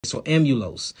or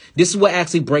amylose. This is what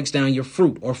actually breaks down your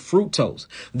fruit or fructose.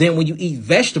 Then when you eat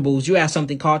vegetables, you have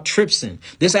something called trypsin.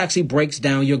 This actually breaks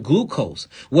down your glucose.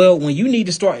 Well, when you need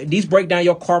to start, these break down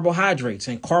your carbohydrates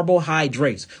and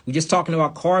carbohydrates. We're just talking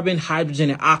about carbon,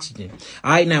 hydrogen, and oxygen. All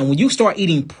right. Now, when you start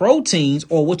eating proteins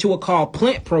or what you would call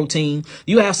plant protein,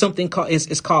 you have something called,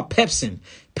 it's called pepsin.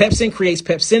 Pepsin creates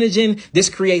pepsinogen. This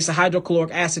creates a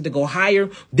hydrochloric acid to go higher.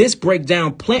 This breaks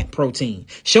down plant protein,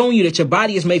 showing you that your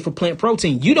body is made for plant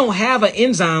protein. You don't have an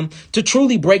enzyme to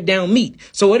truly break down meat.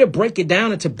 So it'll break it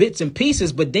down into bits and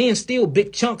pieces, but then still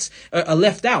big chunks are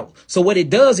left out. So what it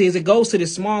does is it goes to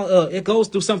this small, it goes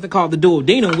through something called the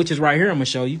duodenum, which is right here. I'm going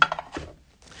to show you.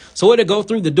 So it'll go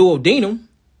through the duodenum.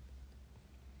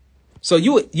 So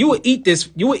you would eat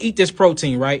this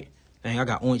protein, right? Dang, I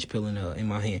got orange peel in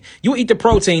my hand. You eat the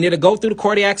protein, it'll go through the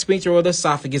cardiac sphincter or the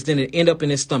esophagus, then it'll end up in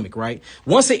the stomach, right?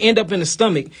 Once it end up in the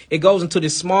stomach, it goes into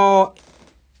this small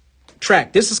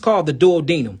tract. This is called the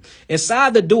duodenum.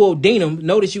 Inside the duodenum,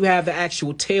 notice you have the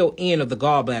actual tail end of the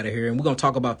gallbladder here, and we're going to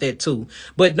talk about that too.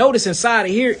 But notice inside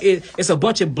of here, it's a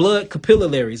bunch of blood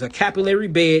capillaries, a capillary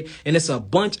bed, and it's a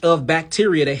bunch of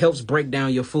bacteria that helps break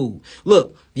down your food.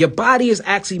 Look, your body is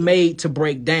actually made to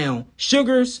break down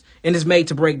sugars, and it's made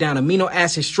to break down amino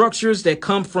acid structures that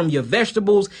come from your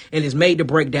vegetables, and it's made to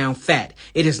break down fat.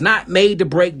 It is not made to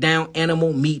break down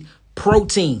animal meat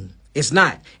protein. It's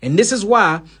not. And this is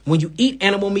why when you eat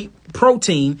animal meat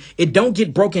protein, it don't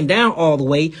get broken down all the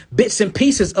way. Bits and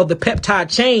pieces of the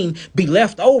peptide chain be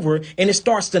left over, and it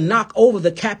starts to knock over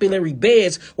the capillary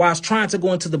beds while it's trying to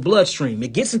go into the bloodstream.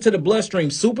 It gets into the bloodstream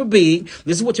super big.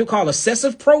 This is what you call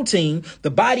excessive protein.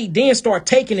 The body then start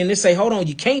taking it and they say, hold on,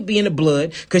 you can't be in the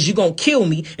blood because you're going to kill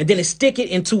me. And then it stick it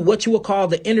into what you would call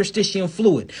the interstitium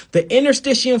fluid. The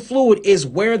interstitium fluid is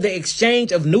where the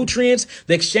exchange of nutrients,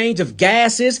 the exchange of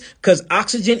gases, because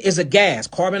oxygen is a gas.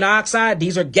 Carbon dioxide,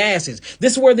 these are gases.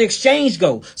 This is where the exchange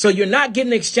go. So you're not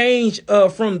getting exchange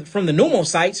from the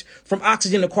pneumocytes, from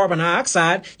oxygen to carbon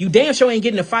dioxide. You damn sure ain't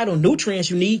getting the phytonutrients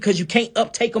you need because you can't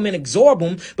uptake them and absorb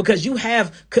them because you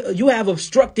have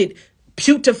obstructed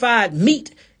putrefied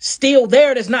meat still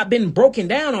there that's not been broken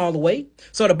down all the way.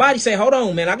 So the body say, hold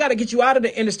on, man, I got to get you out of the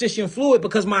interstitium fluid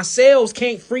because my cells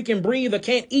can't freaking breathe or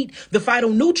can't eat the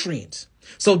phytonutrients.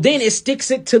 So then it sticks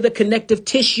it to the connective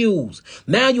tissues.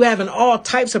 Now you having all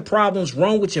types of problems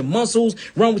wrong with your muscles,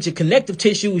 wrong with your connective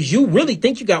tissues. You really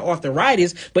think you got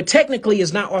arthritis, but technically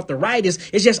it's not arthritis.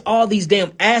 It's just all these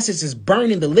damn acids is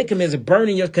burning the ligaments and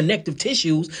burning your connective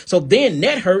tissues. So then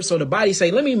that hurts. So the body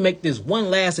say, let me make this one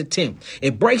last attempt.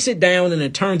 It breaks it down and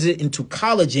it turns it into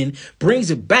collagen,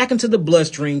 brings it back into the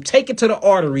bloodstream, take it to the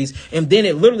arteries, and then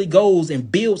it literally goes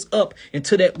and builds up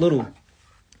into that little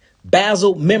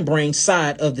basal membrane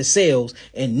side of the cells.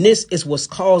 And this is what's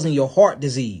causing your heart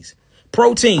disease.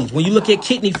 Proteins. When you look at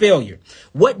kidney failure,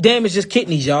 what damages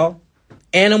kidneys, y'all?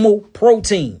 Animal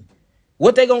protein.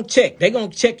 What they gonna check? They gonna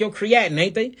check your creatinine,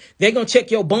 ain't they? They gonna check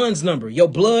your Bun's number, your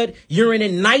blood, urine,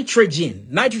 and nitrogen.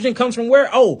 Nitrogen comes from where?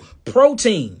 Oh,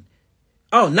 protein.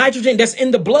 Oh, nitrogen that's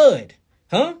in the blood.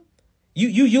 Huh?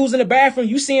 You using the bathroom,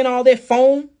 you seeing all that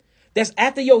foam that's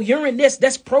after your urine.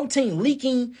 That's protein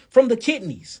leaking from the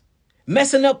kidneys,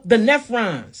 messing up the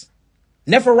nephrons.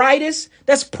 Nephritis,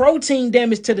 that's protein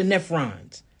damage to the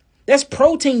nephrons. That's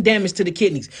protein damage to the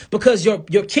kidneys because your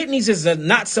kidneys is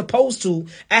not supposed to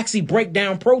actually break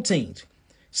down proteins.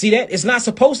 See that? It's not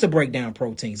supposed to break down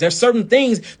proteins. There's certain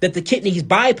things that the kidneys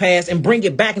bypass and bring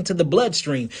it back into the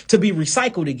bloodstream to be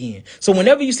recycled again. So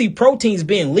whenever you see proteins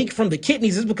being leaked from the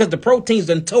kidneys, it's because the proteins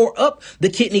done tore up the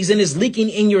kidneys and is leaking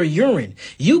in your urine.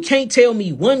 You can't tell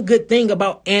me one good thing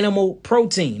about animal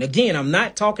protein. Again, I'm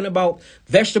not talking about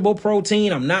vegetable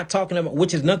protein. I'm not talking about,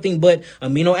 which is nothing but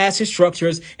amino acid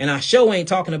structures. And I sure ain't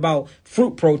talking about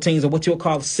fruit proteins or what you'll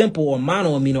call simple or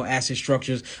mono amino acid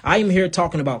structures. I am here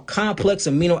talking about complex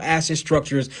amino acid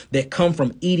structures that come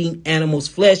from eating animals'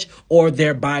 flesh or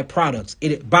their byproducts.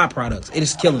 It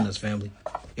is killing us, family.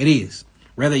 It is.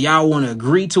 Whether y'all want to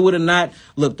agree to it or not,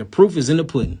 look, the proof is in the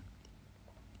pudding.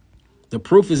 The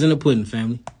proof is in the pudding,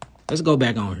 family. Let's go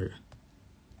back on here.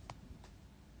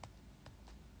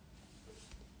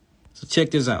 So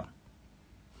check this out.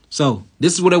 So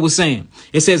this is what I was saying.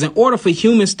 It says in order for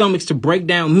human stomachs to break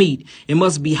down meat, it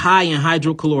must be high in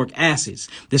hydrochloric acids.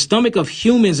 The stomach of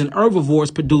humans and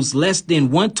herbivores produce less than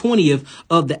 1/20th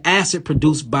of the acid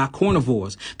produced by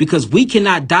carnivores. Because we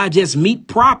cannot digest meat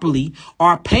properly,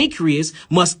 our pancreas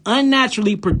must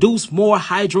unnaturally produce more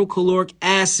hydrochloric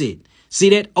acid.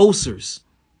 See that? Ulcers,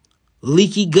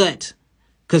 leaky gut.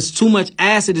 Because too much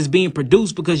acid is being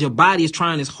produced because your body is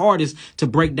trying its hardest to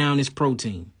break down this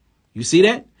protein. You see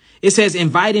that? It says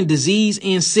inviting disease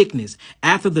and sickness.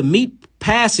 After the meat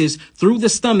passes through the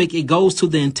stomach, it goes to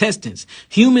the intestines.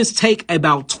 Humans take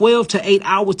about 12 to 8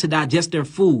 hours to digest their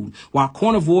food, while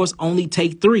carnivores only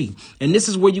take 3. And this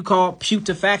is where you call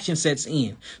putrefaction sets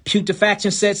in.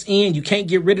 Putrefaction sets in. You can't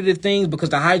get rid of the things because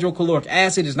the hydrochloric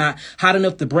acid is not hot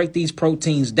enough to break these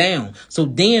proteins down. So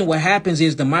then what happens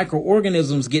is the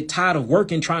microorganisms get tired of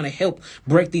working trying to help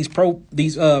break these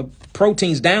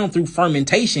proteins down through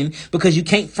fermentation, because you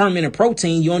can't ferment a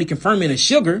protein. You only can ferment a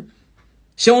sugar,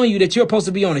 showing you that you're supposed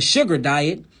to be on a sugar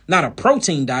diet, not a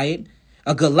protein diet,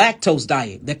 a galactose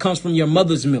diet that comes from your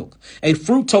mother's milk, a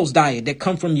fructose diet that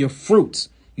comes from your fruits.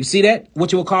 You see that?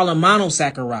 What you would call a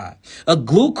monosaccharide, a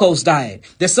glucose diet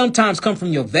that sometimes come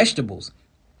from your vegetables.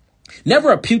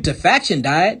 Never a putrefaction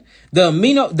diet.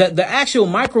 The actual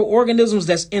microorganisms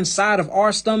that's inside of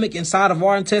our stomach, inside of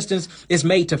our intestines, is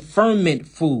made to ferment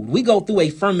food. We go through a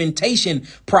fermentation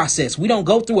process. We don't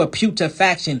go through a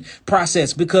putrefaction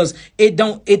process because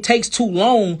it takes too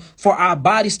long for our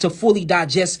bodies to fully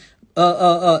digest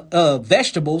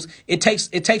vegetables. It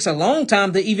takes a long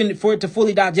time to even for it to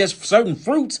fully digest certain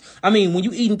fruits. I mean, when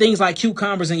you eating things like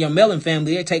cucumbers in your melon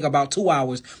family, it take about 2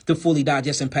 hours to fully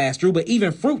digest and pass through. But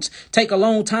even fruits take a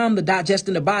long time to digest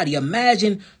in the body.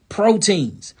 Imagine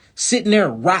proteins sitting there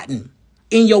rotting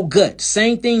in your gut.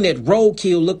 Same thing that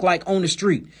roadkill look like on the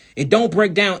street. It don't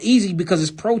break down easy because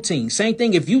it's protein. Same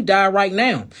thing if you die right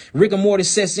now, rigor mortis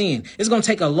sets in. It's going to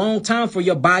take a long time for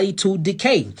your body to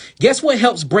decay. Guess what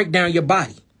helps break down your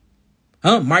body?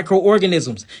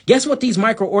 Microorganisms. Guess what these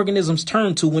microorganisms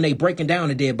turn to when they breaking down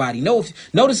a dead body?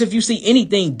 Notice if you see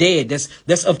anything dead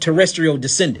that's of terrestrial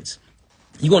descendants.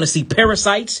 You're going to see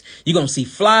parasites, you're going to see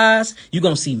flies, you're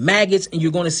going to see maggots, and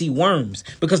you're going to see worms,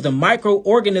 because the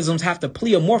microorganisms have to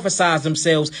pleomorphosize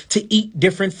themselves to eat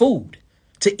different food.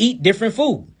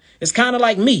 It's kind of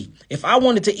like me. If I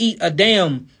wanted to eat a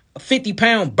damn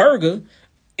 50-pound burger,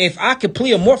 if I could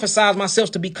pleomorphosize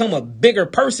myself to become a bigger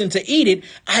person to eat it,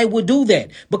 I would do that,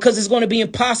 because it's going to be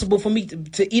impossible for me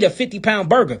to eat a 50-pound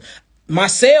burger. My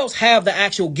cells have the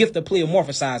actual gift of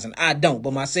pleomorphosizing. I don't,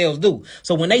 but my cells do.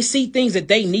 So when they see things that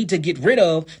they need to get rid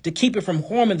of to keep it from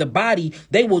harming the body,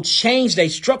 they will change their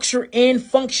structure and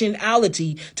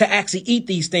functionality to actually eat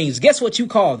these things. Guess what you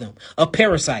call them? A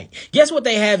parasite. Guess what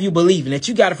they have you believing? That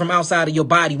you got it from outside of your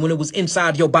body when it was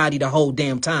inside your body the whole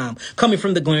damn time, coming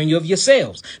from the granule of your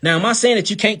cells. Now, am I saying that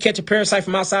you can't catch a parasite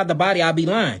from outside the body? I'll be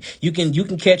lying. You can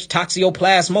catch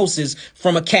toxoplasmosis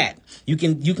from a cat. You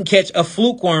can catch a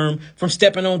fluke worm from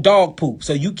stepping on dog poop.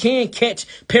 So you can catch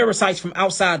parasites from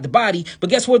outside the body.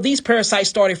 But guess where these parasites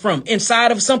started from?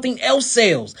 Inside of something else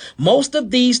cells. Most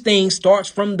of these things starts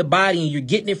from the body, and you're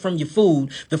getting it from your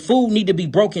food. The food need to be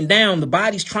broken down. The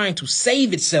body's trying to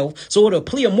save itself, so it'll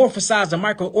pleomorphosize the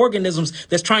microorganisms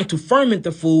that's trying to ferment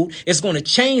the food. It's going to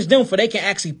change them for they can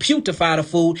actually putrefy the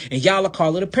food, and y'all will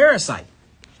call it a parasite.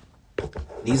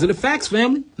 These are the facts,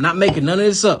 family. I'm not making none of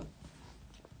this up.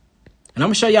 And I'm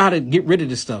going to show y'all how to get rid of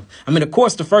this stuff. I mean, of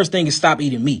course, the first thing is stop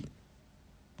eating meat.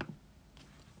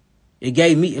 It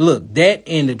gave me, look, that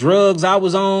and the drugs I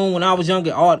was on when I was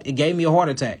younger, it gave me a heart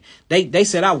attack. They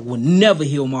said I would never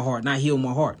heal my heart, not heal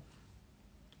my heart.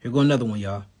 Here go another one,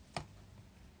 y'all.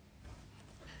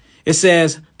 It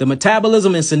says the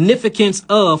metabolism and significance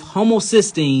of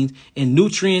homocysteine and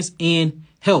nutrients in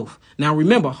health. Now,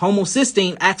 remember,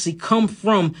 homocysteine actually come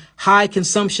from high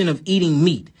consumption of eating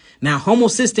meat. Now,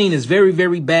 homocysteine is very,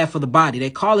 very bad for the body. They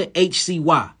call it HCY.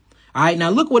 All right. Now,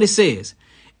 look what it says.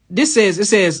 It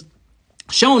says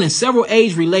shown in several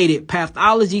age-related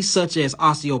pathologies such as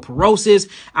osteoporosis,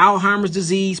 Alzheimer's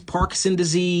disease, Parkinson's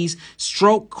disease,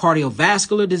 stroke,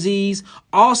 cardiovascular disease.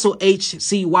 Also,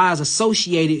 HCY is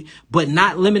associated but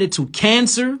not limited to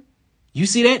cancer. You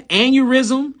see that?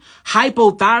 Aneurysm,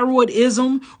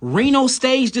 hypothyroidism, renal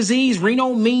stage disease.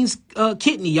 Renal means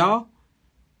kidney, y'all.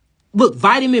 Look,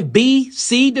 vitamin B,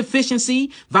 C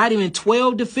deficiency, vitamin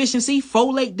 12 deficiency,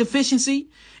 folate deficiency.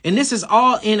 And this is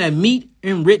all in a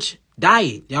meat-enriched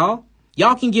diet, y'all.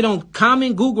 Y'all can get on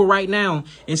common Google right now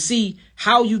and see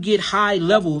how you get high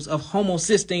levels of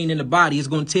homocysteine in the body. It's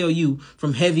going to tell you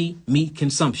from heavy meat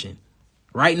consumption.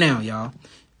 Right now, y'all.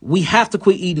 We have to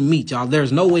quit eating meat, y'all.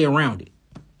 There's no way around it.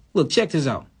 Look, check this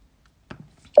out.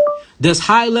 Does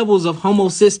high levels of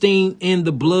homocysteine in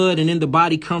the blood and in the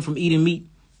body come from eating meat?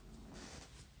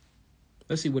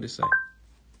 Let's see what it says.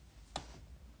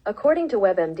 According to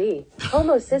WebMD,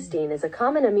 homocysteine is a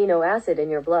common amino acid in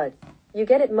your blood. You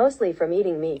get it mostly from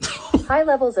eating meat. High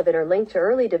levels of it are linked to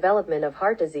early development of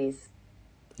heart disease.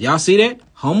 Y'all see that?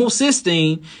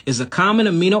 Homocysteine is a common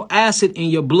amino acid in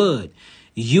your blood.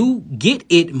 You get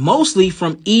it mostly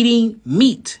from eating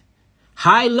meat.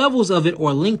 High levels of it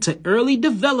are linked to early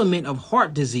development of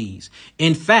heart disease.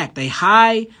 In fact, a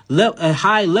high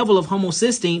level of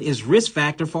homocysteine is risk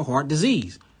factor for heart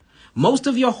disease. Most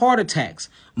of your heart attacks,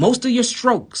 most of your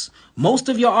strokes, most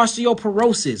of your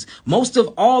osteoporosis, most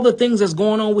of all the things that's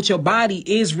going on with your body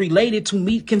is related to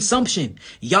meat consumption.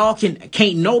 Y'all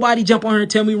can't nobody jump on here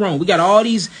and tell me wrong. We got all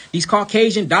these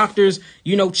Caucasian doctors,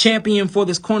 champion for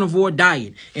this carnivore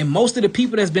diet. And most of the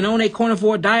people that's been on a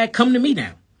carnivore diet come to me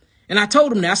now. And I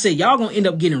told them that, I said, y'all going to end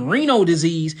up getting renal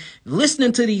disease,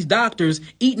 listening to these doctors,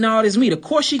 eating all this meat. Of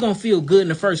course, you're going to feel good in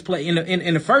the first place,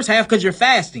 in the first half, because you're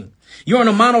fasting. You're on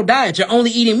a mono diet. You're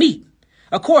only eating meat.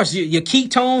 Of course, your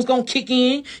ketones going to kick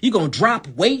in. You're going to drop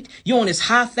weight. You're on this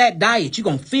high fat diet. You're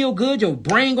going to feel good. Your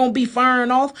brain going to be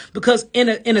firing off because in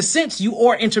a sense, you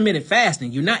are intermittent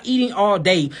fasting. You're not eating all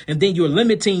day and then you're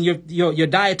limiting your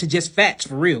diet to just fats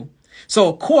for real. So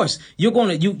of course you're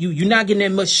not getting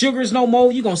that much sugars no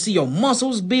more. You're gonna see your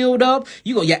muscles build up.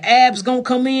 Your abs gonna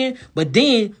come in, but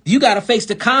then you gotta face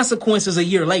the consequences a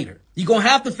year later. You're gonna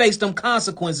have to face them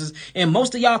consequences. And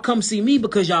most of y'all come see me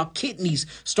because y'all kidneys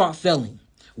start failing.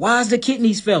 Why is the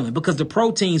kidneys failing? Because the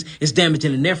proteins is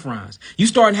damaging the nephrons. You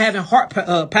start having heart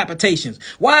palpitations.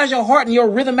 Why is your heart and your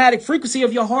rhythmatic frequency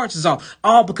of your hearts is off?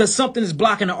 All because something is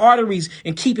blocking the arteries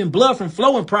and keeping blood from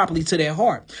flowing properly to that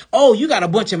heart. Oh, you got a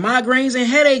bunch of migraines and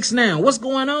headaches now. What's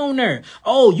going on there?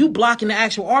 Oh, you blocking the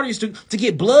actual arteries to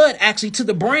get blood actually to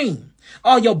the brain.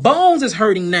 Oh, your bones is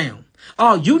hurting now.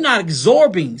 Oh, you not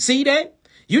absorbing. See that?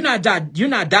 You're not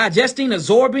digesting,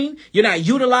 absorbing, you're not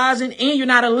utilizing, and you're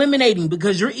not eliminating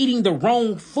because you're eating the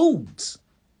wrong foods.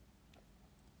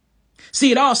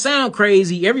 See, it all sound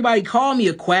crazy. Everybody call me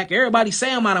a quack. Everybody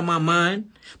say I'm out of my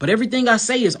mind. But everything I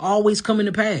say is always coming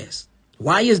to pass.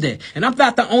 Why is that? And I'm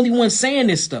not the only one saying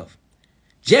this stuff.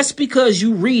 Just because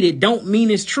you read it don't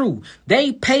mean it's true.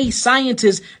 They pay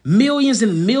scientists millions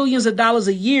and millions of dollars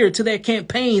a year to their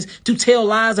campaigns to tell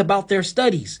lies about their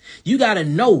studies. You got to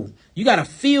know. You got to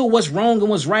feel what's wrong and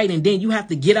what's right. And then you have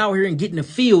to get out here and get in the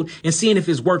field and seeing if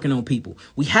it's working on people.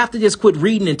 We have to just quit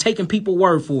reading and taking people's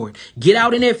word for it. Get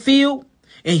out in that field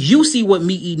and you see what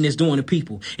meat eating is doing to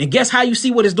people. And guess how you see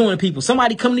what it's doing to people?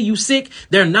 Somebody come to you sick.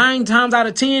 They're 9 times out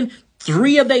of 10.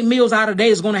 3 of their meals out of the day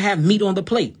is going to have meat on the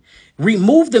plate.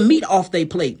 Remove the meat off their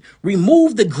plate.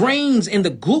 Remove the grains and the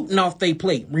gluten off their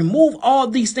plate. Remove all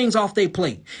these things off their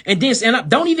plate. And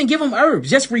don't even give them herbs.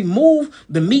 Just remove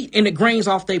the meat and the grains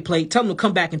off their plate. Tell them to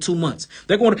come back in 2 months.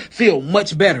 They're going to feel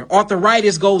much better.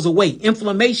 Arthritis goes away.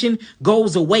 Inflammation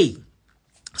goes away.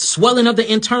 Swelling of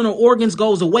the internal organs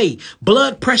goes away.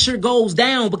 Blood pressure goes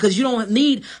down because you don't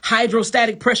need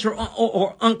hydrostatic pressure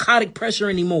or oncotic pressure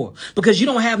anymore because you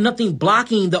don't have nothing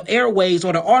blocking the airways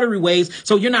or the artery waves.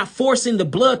 So you're not forcing the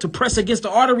blood to press against the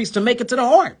arteries to make it to the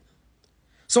heart.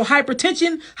 So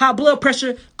hypertension, high blood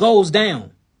pressure goes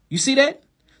down. You see that?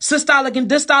 Systolic and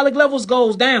diastolic levels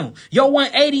goes down. Your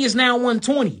 180 is now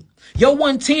 120. Your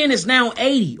 110 is now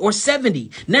 80 or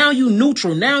 70. Now you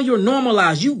neutral. Now you're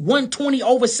normalized. You 120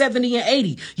 over 70 and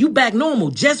 80. You back normal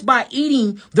just by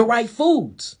eating the right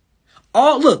foods.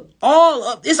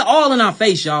 It's all in our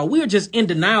face, y'all. We're just in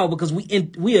denial because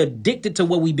we're addicted to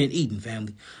what we've been eating,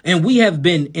 family. And we have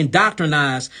been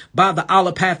indoctrinized by the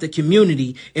allopathic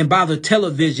community and by the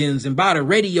televisions and by the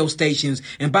radio stations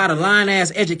and by the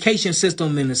line-ass education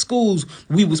system in the schools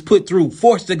we was put through,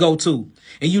 forced to go to.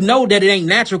 And you know that it ain't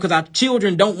natural because our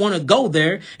children don't want to go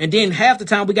there. And then half the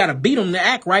time we got to beat them to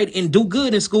act right and do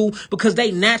good in school because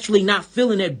they naturally not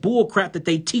feeling that bull crap that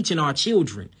they teaching our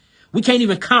children. We can't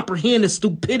even comprehend the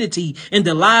stupidity and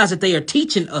the lies that they are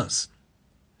teaching us.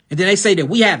 And then they say that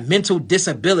we have mental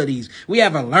disabilities. We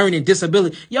have a learning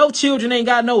disability. Your children ain't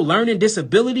got no learning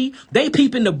disability. They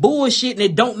peeping the bullshit and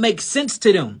it don't make sense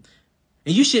to them.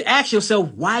 And you should ask yourself,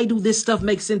 why do this stuff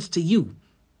make sense to you?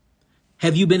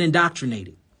 Have you been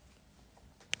indoctrinated?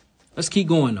 Let's keep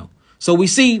going though. So we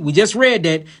just read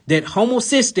that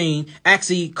homocysteine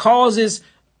actually causes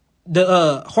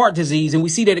the heart disease, and we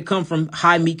see that it comes from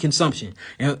high meat consumption.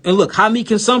 And look, high meat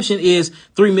consumption is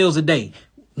 3 meals a day.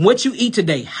 What you eat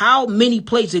today, how many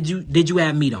plates did you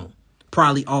have meat on?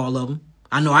 Probably all of them.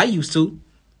 I know I used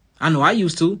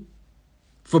to.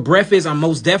 For breakfast, I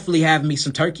most definitely have me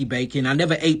some turkey bacon. I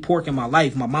never ate pork in my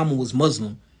life. My mama was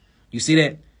Muslim. You see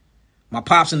that? My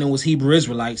pops and them was Hebrew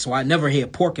Israelite, so I never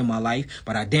had pork in my life,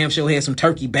 but I damn sure had some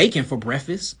turkey bacon for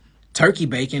breakfast. Turkey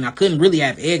bacon. I couldn't really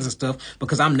have eggs and stuff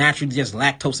because I'm naturally just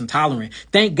lactose intolerant.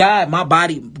 Thank God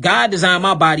God designed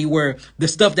my body where the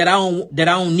stuff that I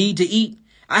don't need to eat,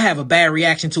 I have a bad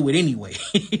reaction to it anyway.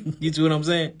 You see what I'm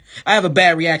saying? I have a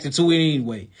bad reaction to it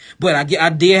anyway. But I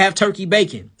did have turkey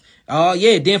bacon. Oh,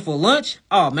 yeah. Then for lunch,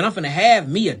 oh, man, I'm finna have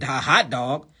me a hot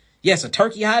dog. Yes, a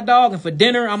turkey hot dog. And for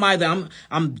dinner,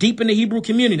 I'm deep in the Hebrew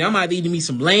community. I'm either eating me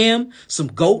some lamb, some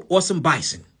goat, or some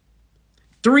bison.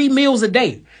 3 meals a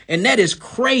day. And that is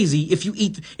crazy. If you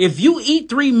eat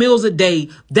 3 meals a day,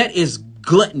 that is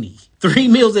gluttony. 3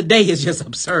 meals a day is just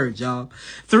absurd, y'all.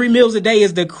 3 meals a day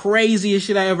is the craziest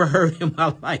shit I ever heard in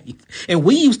my life. And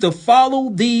we used to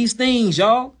follow these things,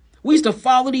 y'all. We used to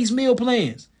follow these meal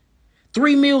plans.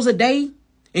 3 meals a day.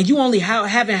 And you only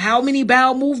having how many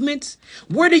bowel movements?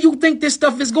 Where do you think this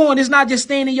stuff is going? It's not just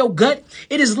staying in your gut.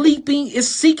 It is leaping. It's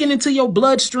seeking into your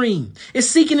bloodstream. It's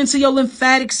seeking into your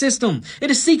lymphatic system.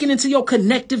 It is seeking into your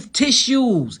connective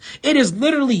tissues. It is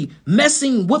literally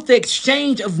messing with the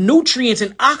exchange of nutrients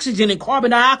and oxygen and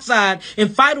carbon dioxide and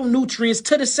phytonutrients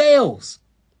to the cells.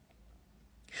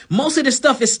 Most of this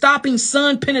stuff is stopping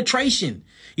sun penetration.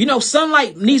 You know,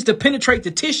 sunlight needs to penetrate the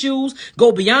tissues,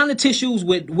 go beyond the tissues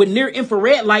with near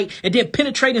infrared light, and then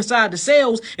penetrate inside the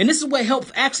cells. And this is what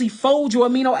helps actually fold your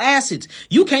amino acids.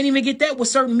 You can't even get that with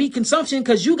certain meat consumption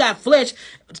because you got flesh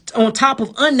on top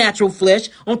of unnatural flesh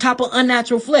on top of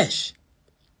unnatural flesh.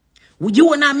 Well,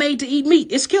 you are not made to eat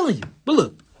meat. It's killing you. But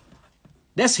look,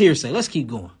 that's hearsay. Let's keep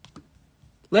going.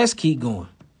 Let's keep going.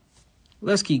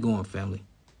 Let's keep going, family.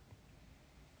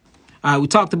 All right, we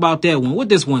talked about that one. What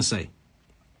this one say?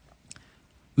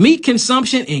 Meat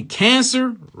consumption and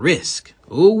cancer risk.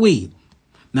 Ooh-wee.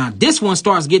 Now, this one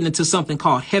starts getting into something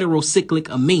called heterocyclic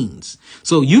amines.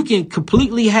 So you can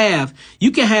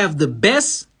have the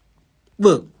best,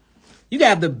 look, you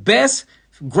got the best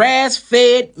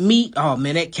grass-fed meat. Oh,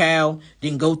 man, that cow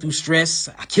didn't go through stress.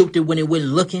 I killed it when it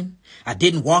wasn't looking. I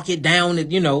didn't walk it down.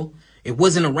 It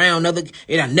wasn't around I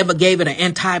never gave it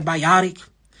an antibiotic.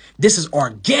 This is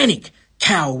organic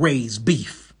cow-raised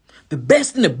beef. The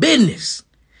best in the business.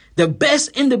 The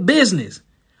best in the business.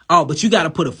 Oh, but you got to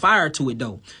put a fire to it,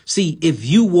 though. See, if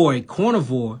you were a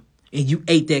carnivore and you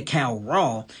ate that cow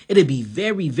raw, it'd be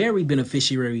very, very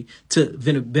beneficial to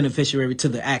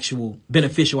the actual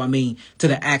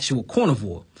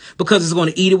carnivore, because it's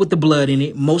going to eat it with the blood in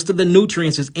it. Most of the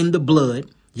nutrients is in the blood.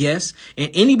 Yes.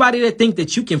 And anybody that think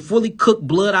that you can fully cook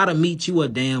blood out of meat, you a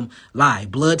damn lie.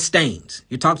 Blood stains.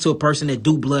 You talk to a person that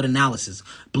do blood analysis.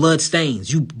 Blood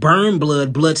stains. You burn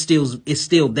blood is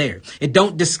still there. It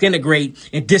don't disintegrate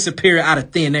and disappear out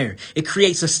of thin air. It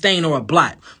creates a stain or a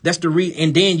blot. That's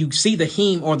and then you see the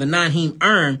heme or the non-heme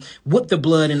iron with the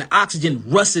blood, and the oxygen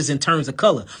rusts and turns a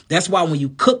color. That's why when you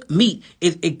cook meat,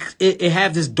 it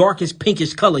has this darkish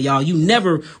pinkish color, y'all. You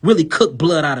never really cook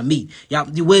blood out of meat. Y'all,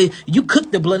 you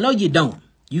cook the blood. No, you don't.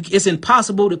 It's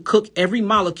impossible to cook every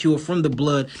molecule from the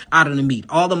blood out of the meat.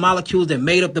 All the molecules that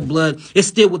made up the blood is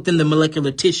still within the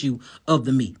molecular tissue of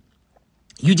the meat.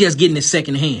 You just getting it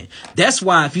secondhand. That's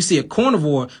why if you see a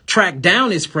carnivore track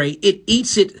down its prey, it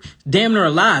eats it damn near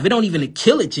alive. It don't even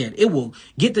kill it yet. It will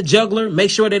get the jugular, make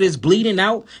sure that it's bleeding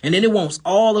out, and then it wants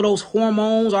all of those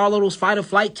hormones, all of those fight or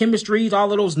flight chemistries,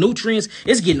 all of those nutrients.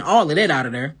 It's getting all of that out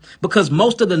of there, because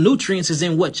most of the nutrients is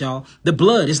in what, y'all? The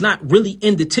blood. Is not really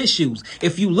in the tissues.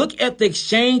 If you look at the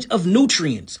exchange of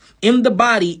nutrients in the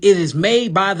body, it is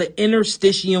made by the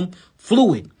interstitium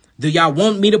fluid. Do y'all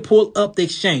want me to pull up the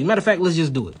exchange? Matter of fact, let's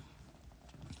just do it.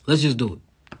 Let's just do it.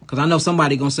 Because I know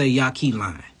somebody going to say Yahki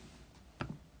lying.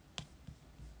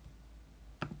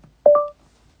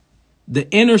 The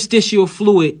interstitial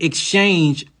fluid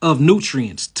exchange of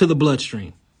nutrients to the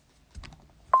bloodstream.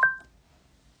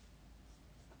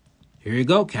 Here you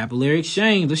go. Capillary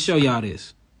exchange. Let's show y'all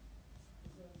this.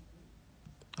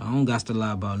 I don't got to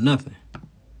lie about nothing.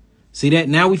 See that?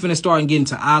 Now we finna start and get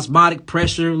into osmotic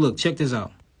pressure. Look, check this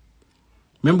out.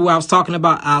 Remember what I was talking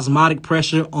about? Osmotic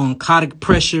pressure, oncotic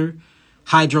pressure,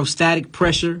 hydrostatic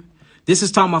pressure. This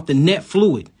is talking about the net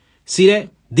fluid. See that?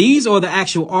 These are the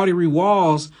actual artery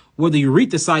walls where the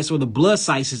erythrocytes or the blood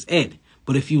sites is at.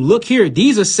 But if you look here,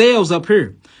 these are cells up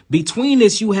here. Between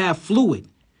this, you have fluid.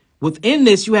 Within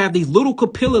this, you have these little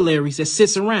capillaries that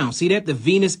sits around. See that? The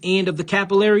venous end of the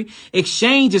capillary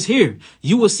exchange is here.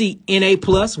 You will see Na+,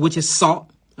 which is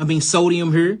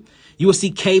sodium here. You will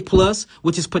see K+,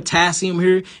 which is potassium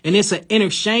here. And it's an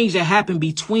interchange that happened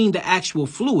between the actual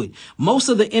fluid. Most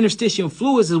of the interstitial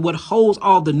fluids is what holds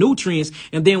all the nutrients.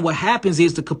 And then what happens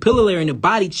is the capillary in the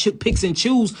body picks and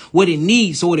chooses what it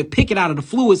needs. So it'll pick it out of the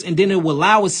fluids, and then it will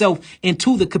allow itself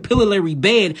into the capillary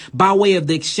bed by way of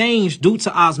the exchange due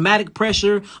to osmotic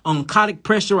pressure, oncotic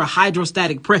pressure, or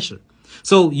hydrostatic pressure.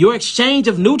 So your exchange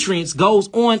of nutrients goes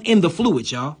on in the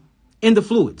fluids, y'all. In the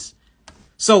fluids.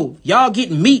 So y'all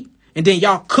getting meat, and then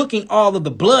y'all cooking all of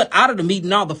the blood out of the meat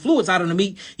and all the fluids out of the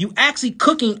meat. You actually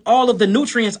cooking all of the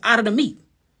nutrients out of the meat.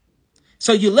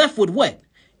 So you're left with what?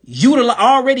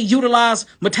 already utilize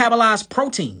metabolized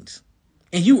proteins.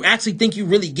 And you actually think you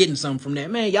really getting something from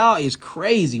that. Man, y'all is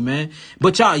crazy, man.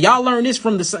 But y'all learn this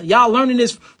y'all learning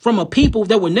this from a people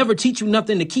that will never teach you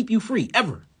nothing to keep you free,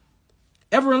 ever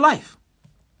in life.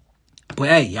 But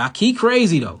hey, y'all keep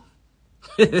crazy though.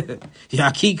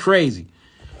 Y'all keep crazy.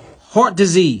 Heart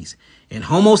disease and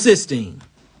homocysteine.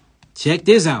 Check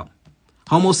this out.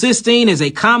 Homocysteine is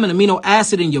a common amino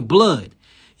acid in your blood.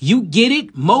 You get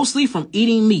it mostly from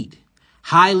eating meat.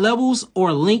 High levels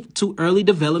are linked to early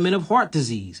development of heart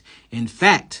disease. In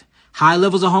fact, high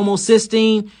levels of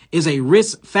homocysteine is a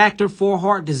risk factor for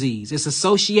heart disease. It's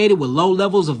associated with low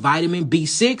levels of vitamin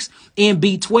B6 and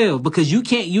B12 because you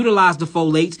can't utilize the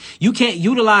folates. You can't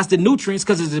utilize the nutrients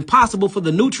because it's impossible for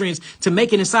the nutrients to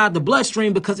make it inside the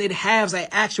bloodstream because it has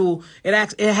it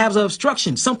has an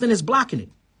obstruction. Something is blocking it.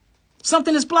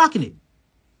 Something is blocking it.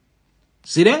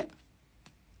 See that?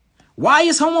 Why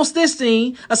is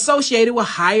homocysteine associated with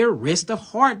higher risk of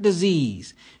heart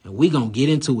disease? And we're going to get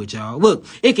into it, y'all. Look,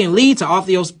 it can lead to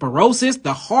osteoporosis,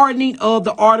 the hardening of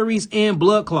the arteries and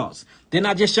blood clots. Didn't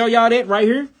I just show y'all that right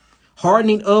here?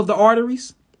 Hardening of the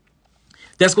arteries.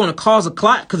 That's going to cause a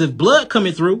clot because if blood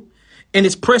coming through and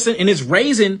it's pressing and it's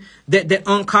raising that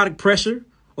oncotic pressure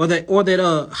or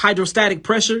that hydrostatic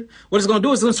pressure, what it's going to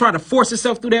do is it's going to try to force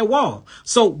itself through that wall.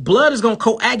 So blood is going to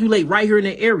coagulate right here in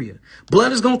that area.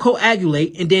 Blood is going to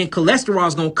coagulate and then cholesterol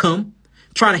is going to come,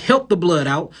 try to help the blood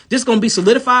out. This is going to be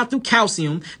solidified through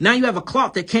calcium. Now you have a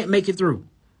clot that can't make it through.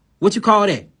 What you call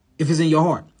that if it's in your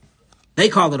heart? They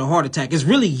call it a heart attack. It's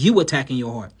really you attacking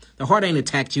your heart. The heart ain't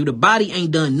attacked you. The body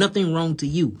ain't done nothing wrong to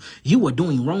you. You are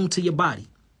doing wrong to your body.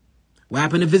 What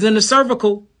happened if it's in the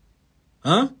cervical?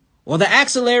 Or the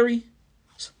axillary?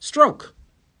 Stroke.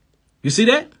 You see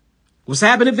that? What's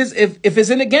happening if it's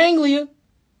in the ganglia?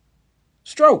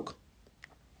 Stroke.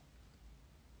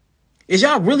 Is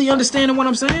y'all really understanding what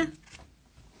I'm saying?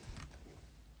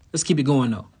 Let's keep it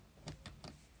going though.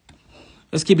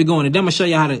 Let's keep it going. And then I'm gonna show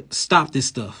you how to stop this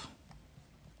stuff.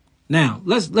 Now,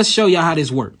 let's show y'all how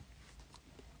this works.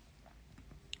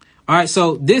 All right,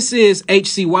 so this is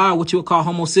HCY, what you would call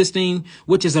homocysteine,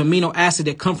 which is an amino acid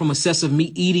that come from excessive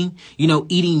meat eating. You know,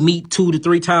 eating meat 2 to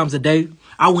 3 times a day.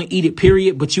 I wouldn't eat it,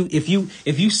 period. But if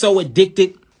you so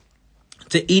addicted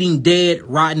to eating dead,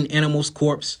 rotten animals'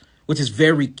 corpse, which is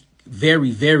very,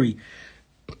 very, very,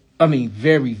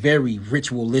 very, very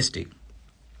ritualistic.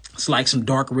 It's like some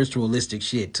dark ritualistic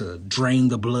shit to drain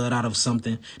the blood out of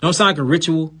something. Don't sound like a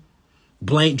ritual.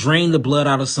 Drain the blood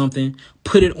out of something,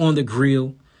 put it on the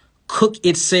grill, cook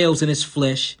its cells and its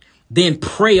flesh, then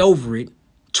pray over it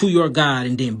to your God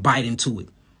and then bite into it.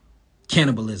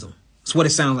 Cannibalism. That's what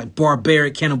it sounds like.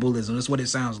 Barbaric cannibalism. That's what it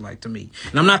sounds like to me.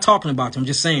 And I'm not talking about you. I'm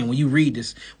just saying when you read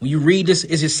this,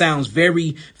 it just sounds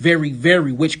very, very,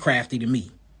 very witchcrafty to me.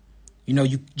 You know,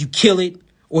 you kill it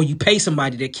or you pay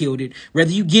somebody that killed it.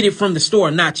 Whether you get it from the store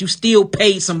or not, you still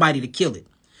paid somebody to kill it.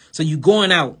 So you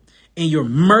going out and you're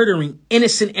murdering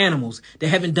innocent animals that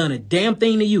haven't done a damn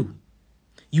thing to you.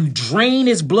 You drain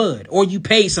his blood or you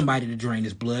pay somebody to drain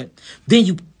his blood. Then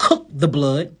you cook the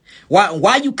blood.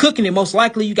 While you cooking it, most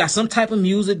likely you got some type of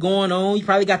music going on. You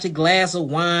probably got your glass of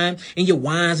wine and your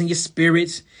wines and your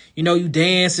spirits. You know, you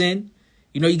dancing.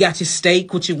 You know, you got your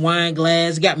steak with your wine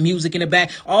glass. You got music in the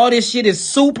back. All this shit is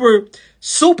super,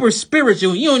 super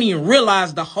spiritual. You don't even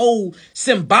realize the whole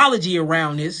symbology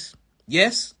around this.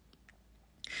 Yes.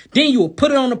 Then you will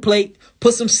put it on the plate,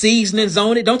 put some seasonings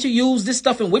on it. Don't you use this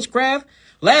stuff in witchcraft?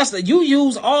 Lastly, you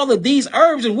use all of these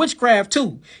herbs in witchcraft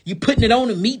too. You putting it on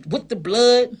the meat with the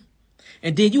blood.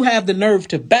 And then you have the nerve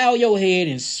to bow your head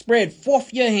and spread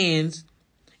forth your hands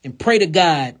and pray to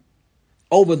God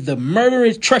over the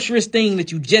murderous, treacherous thing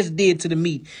that you just did to the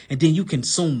meat. And then you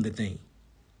consume the thing.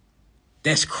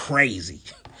 That's crazy.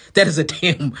 That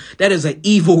is an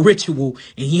evil ritual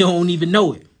and you don't even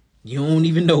know it. You don't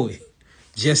even know it.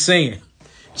 Just saying.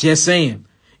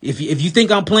 If you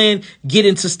think I'm playing, get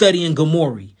into studying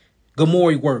Gomorrah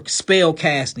work, spell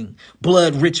casting,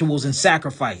 blood rituals, and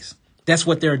sacrifice. That's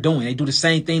what they're doing. They do the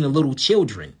same thing to little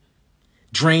children.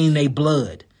 Drain their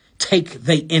blood. Take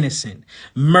they innocent.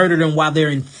 Murder them while they're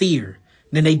in fear.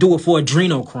 Then they do it for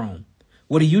adrenochrome.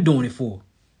 What are you doing it for?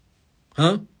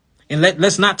 Huh? And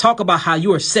let's not talk about how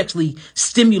you are sexually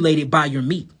stimulated by your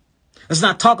meat. Let's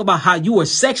not talk about how you are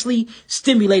sexually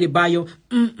stimulated by your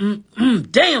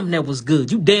damn, that was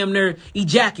good. You damn near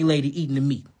ejaculated eating the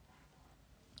meat.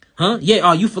 Huh? Yeah.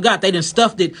 Oh, you forgot they done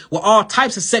stuffed it with all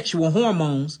types of sexual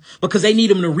hormones because they need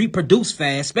them to reproduce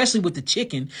fast, especially with the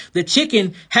chicken. The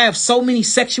chicken have so many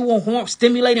sexual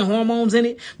stimulating hormones in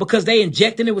it because they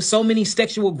injecting it with so many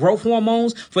sexual growth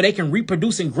hormones for they can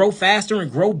reproduce and grow faster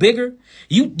and grow bigger.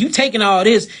 You taking all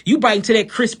this, you biting to that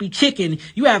crispy chicken,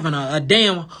 you having a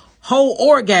damn whole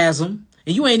orgasm,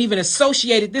 and you ain't even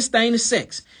associated this thing to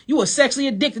sex. You are sexually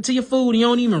addicted to your food and you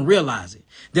don't even realize it.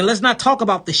 Then let's not talk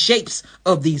about the shapes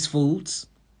of these foods.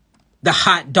 The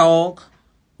hot dog,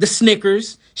 the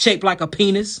Snickers, shaped like a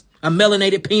penis, a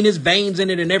melanated penis, veins in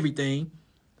it and everything.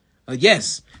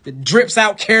 Yes, the drips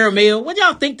out caramel. What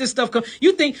y'all think this stuff comes?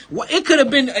 You think it could have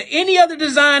been any other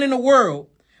design in the world,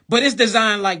 but it's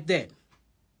designed like that.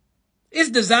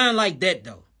 It's designed like that,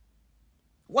 though.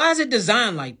 Why is it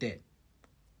designed like that?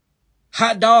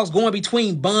 Hot dogs going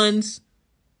between buns.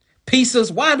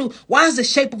 Pizzas, why is the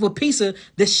shape of a pizza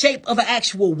the shape of an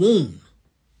actual womb?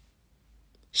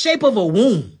 Shape of a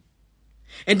womb.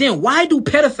 And then why do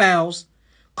pedophiles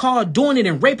call doing it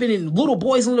and raping in little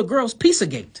boys and little girls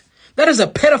Pizzagate? That is a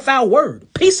pedophile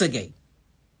word, Pizzagate.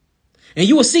 And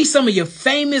you will see some of your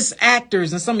famous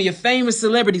actors and some of your famous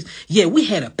celebrities. Yeah, we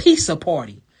had a pizza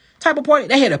party. Type of party.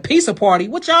 They had a pizza party.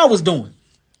 What y'all was doing?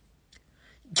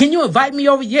 Can you invite me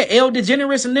over? Yeah, El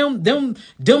DeGeneres and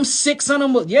them 6 of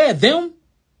them. Yeah, them.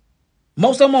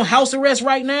 Most of them on house arrest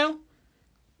right now.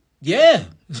 Yeah.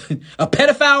 A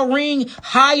pedophile ring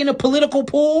high in a political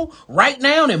pool right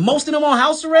now. And most of them on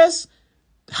house arrest.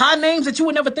 High names that you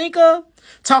would never think of.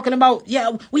 Talking about,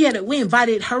 yeah, we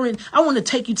invited her in. I want to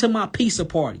take you to my pizza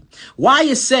party. Why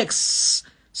is sex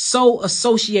so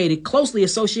closely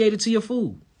associated to your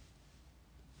food?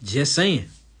 Just saying.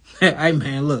 Hey,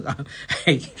 man, look.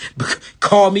 Hey,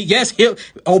 call me. Yes,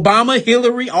 Obama,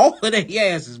 Hillary, all of their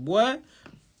asses, boy.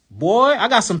 Boy, I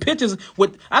got some pictures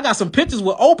with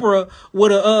Oprah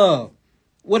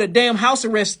with a damn house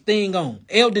arrest thing on.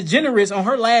 El DeGeneres on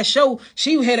her last show,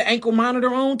 she had an ankle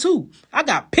monitor on too. I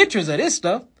got pictures of this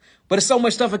stuff, but it's so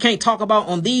much stuff I can't talk about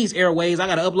on these airways. I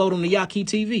got to upload them to Yahki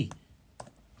TV.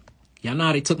 Y'all know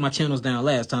how they took my channels down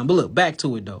last time, but look, back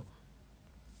to it though.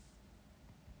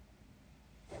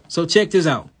 So check this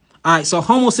out. All right, so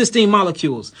homocysteine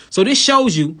molecules. So this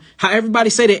shows you how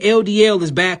everybody say that LDL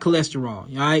is bad cholesterol,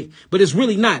 all right? But it's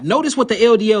really not. Notice what the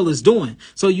LDL is doing.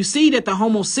 So you see that the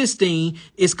homocysteine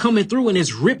is coming through and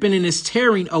it's ripping and it's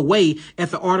tearing away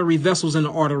at the artery vessels in the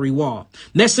artery wall.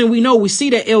 Next thing we know, we see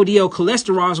that LDL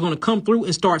cholesterol is going to come through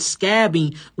and start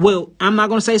scabbing. Well, I'm not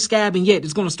going to say scabbing yet.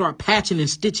 It's going to start patching and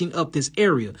stitching up this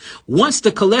area. Once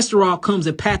the cholesterol comes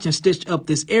and patch and stitch up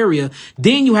this area,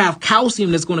 then you have calcium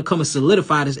that's going to come and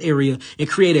solidify this area and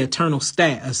create an eternal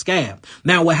scab.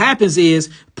 Now, what happens is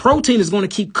protein is going to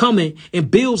keep coming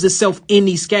and builds itself in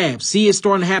these scabs. See, it's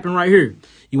starting to happen right here.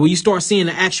 When you start seeing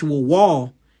the actual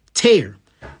wall tear.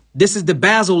 This is the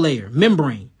basal layer,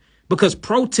 membrane, because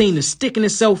protein is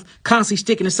constantly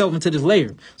sticking itself into this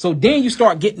layer. So then you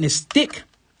start getting this thick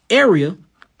area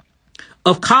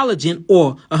of collagen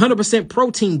or 100%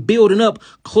 protein building up,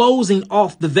 closing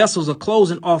off the vessels or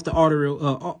closing off the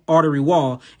artery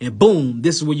wall. And boom,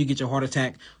 this is where you get your heart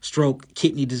attack, stroke,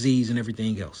 kidney disease, and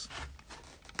everything else.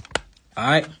 All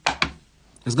right,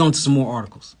 let's go into some more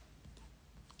articles.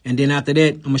 And then after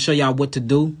that, I'm going to show y'all what to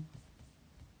do.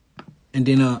 And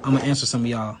then I'm going to answer some of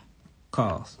y'all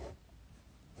calls.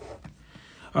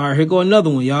 All right, here go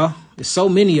another one, y'all. There's so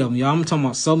many of them, y'all. I'm talking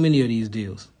about so many of these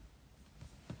deals.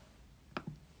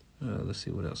 Let's see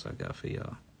what else I got for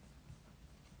y'all.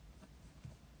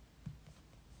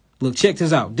 Look, check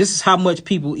this out. This is how much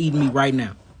people eat meat right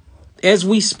now. As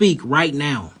we speak right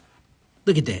now.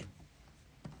 Look at that.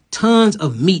 Tons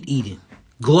of meat eating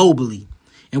globally.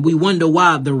 And we wonder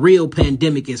why the real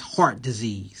pandemic is heart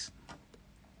disease.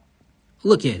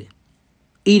 Look at it.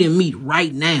 Eating meat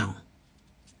right now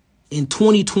in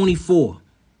 2024.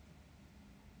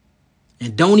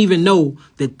 And don't even know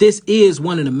that this is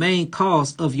one of the main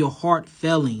causes of your heart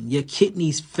failing, your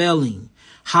kidneys failing,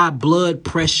 high blood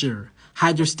pressure,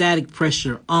 hydrostatic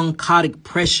pressure, oncotic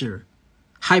pressure,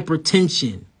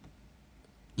 hypertension.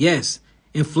 Yes,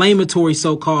 inflammatory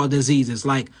so-called diseases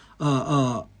like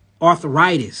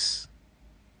arthritis.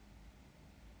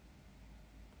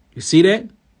 You see that?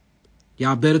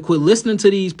 Y'all better quit listening to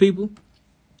these people.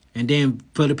 And then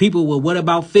for the people, well, what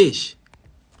about fish?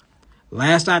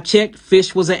 Last I checked,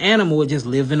 fish was an animal. It just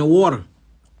lived in the water.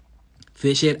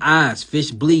 Fish had eyes.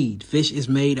 Fish bleed. Fish is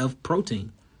made of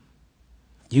protein.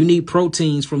 You need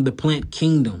proteins from the plant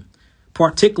kingdom,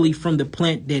 particularly from the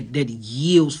plant that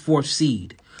yields forth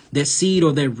seed. That seed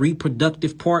or that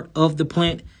reproductive part of the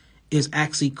plant is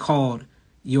actually called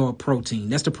your protein.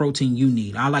 That's the protein you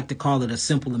need. I like to call it a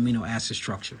simple amino acid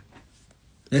structure.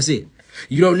 That's it.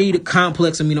 You don't need a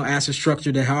complex amino acid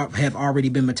structure that have already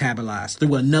been metabolized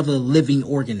through another living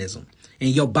organism. And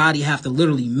your body have to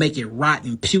literally make it rot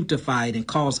and putrefy it and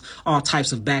cause all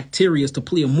types of bacteria to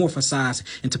pleomorphosize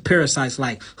into parasites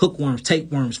like hookworms,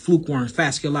 tapeworms, flukeworms,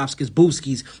 Fasculopsis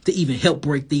booskies to even help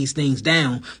break these things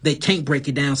down. They can't break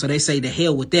it down, so they say, the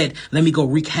hell with that. Let me go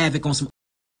wreak havoc on some